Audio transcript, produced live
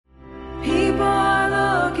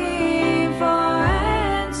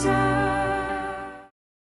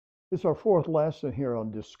It's our fourth lesson here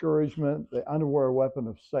on discouragement, the underwear weapon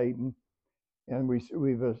of Satan. And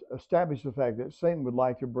we've established the fact that Satan would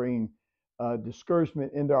like to bring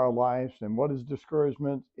discouragement into our lives. And what is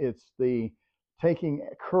discouragement? It's the taking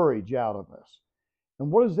courage out of us. And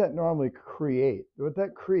what does that normally create? What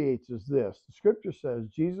that creates is this. The scripture says,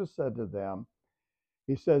 Jesus said to them,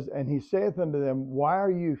 he says, and he saith unto them, why are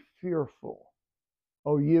you fearful,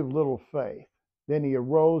 O ye of little faith? Then he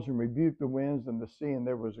arose and rebuked the winds and the sea, and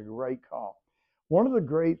there was a great calm. One of the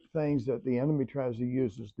great things that the enemy tries to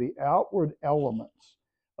use is the outward elements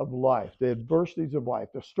of life, the adversities of life,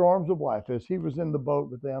 the storms of life, as he was in the boat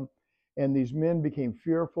with them, and these men became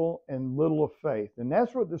fearful and little of faith. And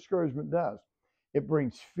that's what discouragement does. It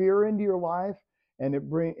brings fear into your life, and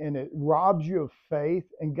it robs you of faith.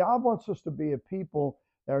 And God wants us to be a people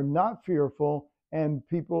that are not fearful and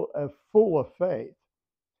people full of faith.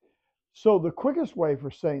 So the quickest way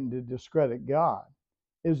for Satan to discredit God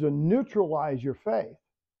is to neutralize your faith.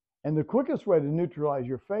 And the quickest way to neutralize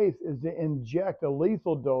your faith is to inject a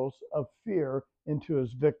lethal dose of fear into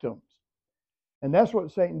his victims. And that's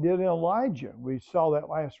what Satan did in Elijah. We saw that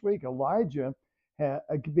last week. Elijah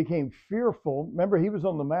became fearful. Remember, he was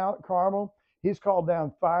on the Mount Carmel. He's called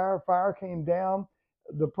down fire. Fire came down.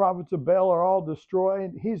 The prophets of Baal are all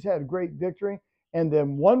destroyed. He's had great victory. And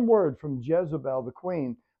then one word from Jezebel, the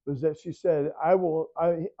queen, was that she said, I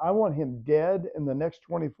want him dead in the next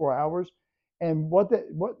 24 hours. And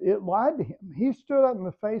it lied to him. He stood up in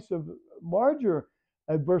the face of larger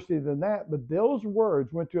adversity than that, but those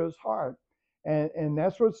words went to his heart. And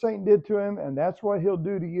that's what Satan did to him, and that's what he'll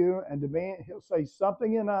do to you. And to me, he'll say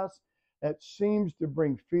something in us that seems to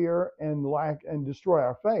bring fear and lack and destroy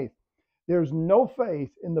our faith. There's no faith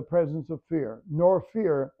in the presence of fear, nor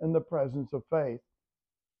fear in the presence of faith.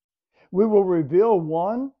 We will reveal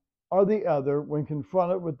one or the other when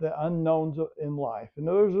confronted with the unknowns in life. And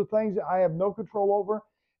those are things that I have no control over,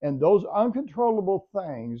 and those uncontrollable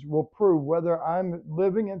things will prove whether I'm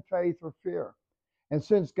living in faith or fear. And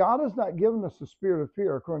since God has not given us the spirit of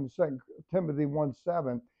fear, according to 2 Timothy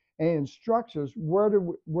 1:7, and instructs us, where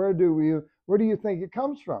do you think it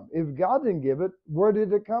comes from? If God didn't give it, where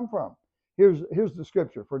did it come from? Here's the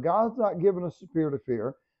scripture. For God has not given us the spirit of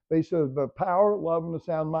fear, but he says, but power, love, and a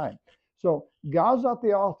sound mind. So God's not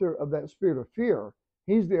the author of that spirit of fear.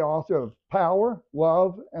 He's the author of power,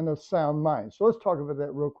 love, and a sound mind. So let's talk about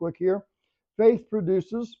that real quick here. Faith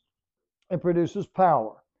produces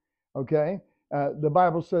power. Okay? The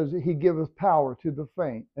Bible says he giveth power to the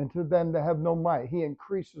faint, and to them that have no might. He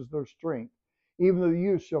increases their strength. Even the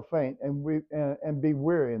youth shall faint and be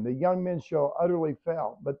weary, and the young men shall utterly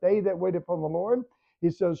fail. But they that wait upon the Lord,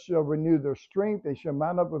 he says, shall renew their strength. They shall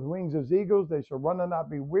mount up with wings as eagles. They shall run and not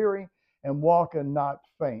be weary, and walk and not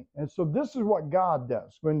faint. And so this is what God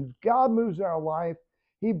does. When God moves in our life,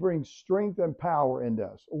 he brings strength and power into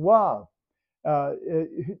us. Love.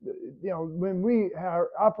 When we are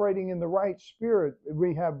operating in the right spirit,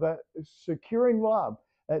 we have that securing love,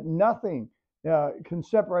 that nothing can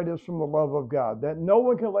separate us from the love of God, that no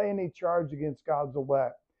one can lay any charge against God's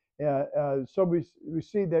elect. So we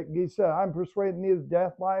see that he said, I'm persuaded neither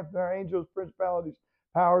death, life, nor angels, principalities,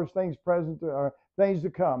 powers, things present, or things to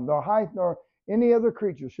come, nor height, nor any other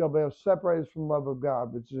creature shall be separated from the love of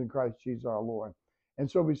God, which is in Christ Jesus our Lord.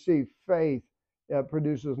 And so we see faith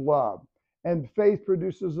produces love. And faith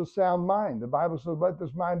produces a sound mind. The Bible says, let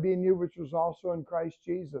this mind be in you, which was also in Christ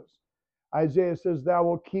Jesus. Isaiah says, thou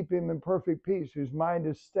wilt keep him in perfect peace, whose mind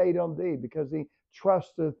is stayed on thee, because he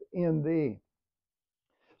trusteth in thee.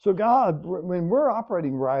 So God, when we're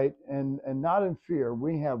operating right and not in fear,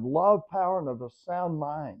 we have love, power, and of a sound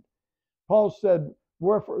mind. Paul said,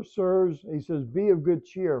 wherefore, sirs, he says, be of good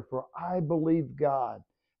cheer, for I believe God.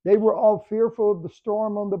 They were all fearful of the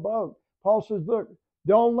storm on the boat. Paul says, look,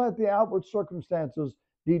 don't let the outward circumstances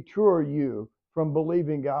deter you from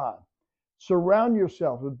believing God. Surround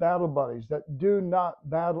yourself with battle buddies that do not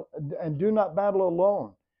battle and do not battle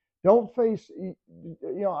alone. Don't face,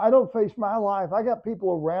 I don't face my life. I got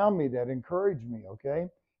people around me that encourage me, okay?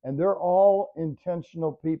 And they're all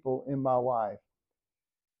intentional people in my life.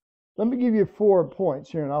 Let me give you 4 points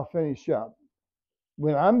here and I'll finish up.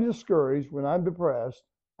 When I'm discouraged, when I'm depressed,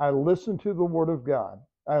 I listen to the Word of God.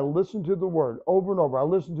 I listen to the Word over and over.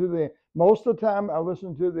 Most of the time, I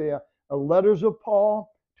listen to the letters of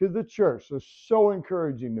Paul to the church. They're so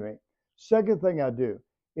encouraging to me. Second thing I do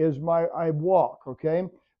is I walk, okay?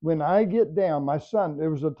 When I get down, my son, there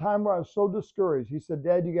was a time where I was so discouraged. He said,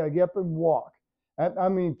 Dad, you got to get up and walk. I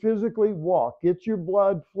mean, physically walk. Get your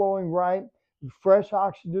blood flowing right, fresh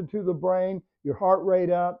oxygen to the brain, your heart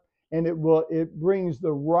rate up, and it brings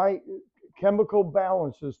the right chemical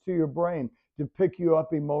balances to your brain to pick you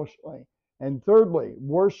up emotionally. And thirdly,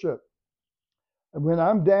 worship. When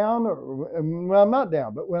I'm down, or when I'm not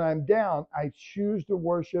down, but when I'm down, I choose to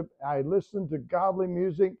worship. I listen to godly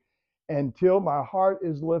music until my heart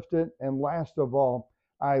is lifted. And last of all,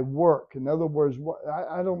 I work. In other words,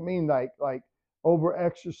 I don't mean like over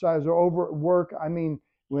exercise or over work. I mean,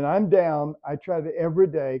 when I'm down, I try to every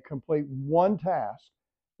day complete one task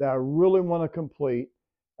that I really want to complete.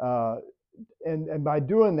 Uh, and by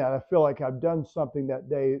doing that, I feel like I've done something that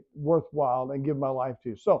day worthwhile and give my life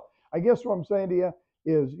to. So I guess what I'm saying to you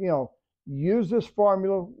is, use this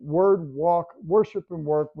formula: word, walk, worship, and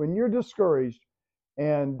work. When you're discouraged,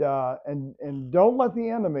 and don't let the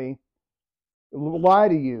enemy lie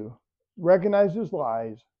to you. Recognize his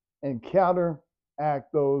lies and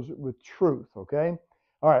counteract those with truth. Okay.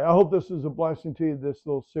 All right. I hope this is a blessing to you. This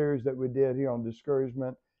little series that we did here on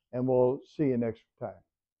discouragement, and we'll see you next time.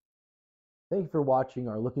 Thank you for watching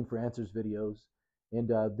our Looking for Answers videos. And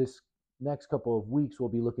this next couple of weeks, we'll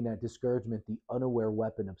be looking at discouragement, the unaware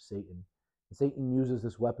weapon of Satan. And Satan uses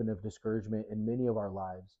this weapon of discouragement in many of our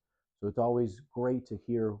lives. So it's always great to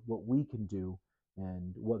hear what we can do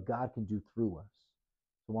and what God can do through us.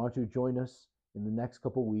 So why don't you join us in the next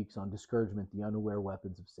couple of weeks on discouragement, the unaware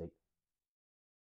weapons of Satan.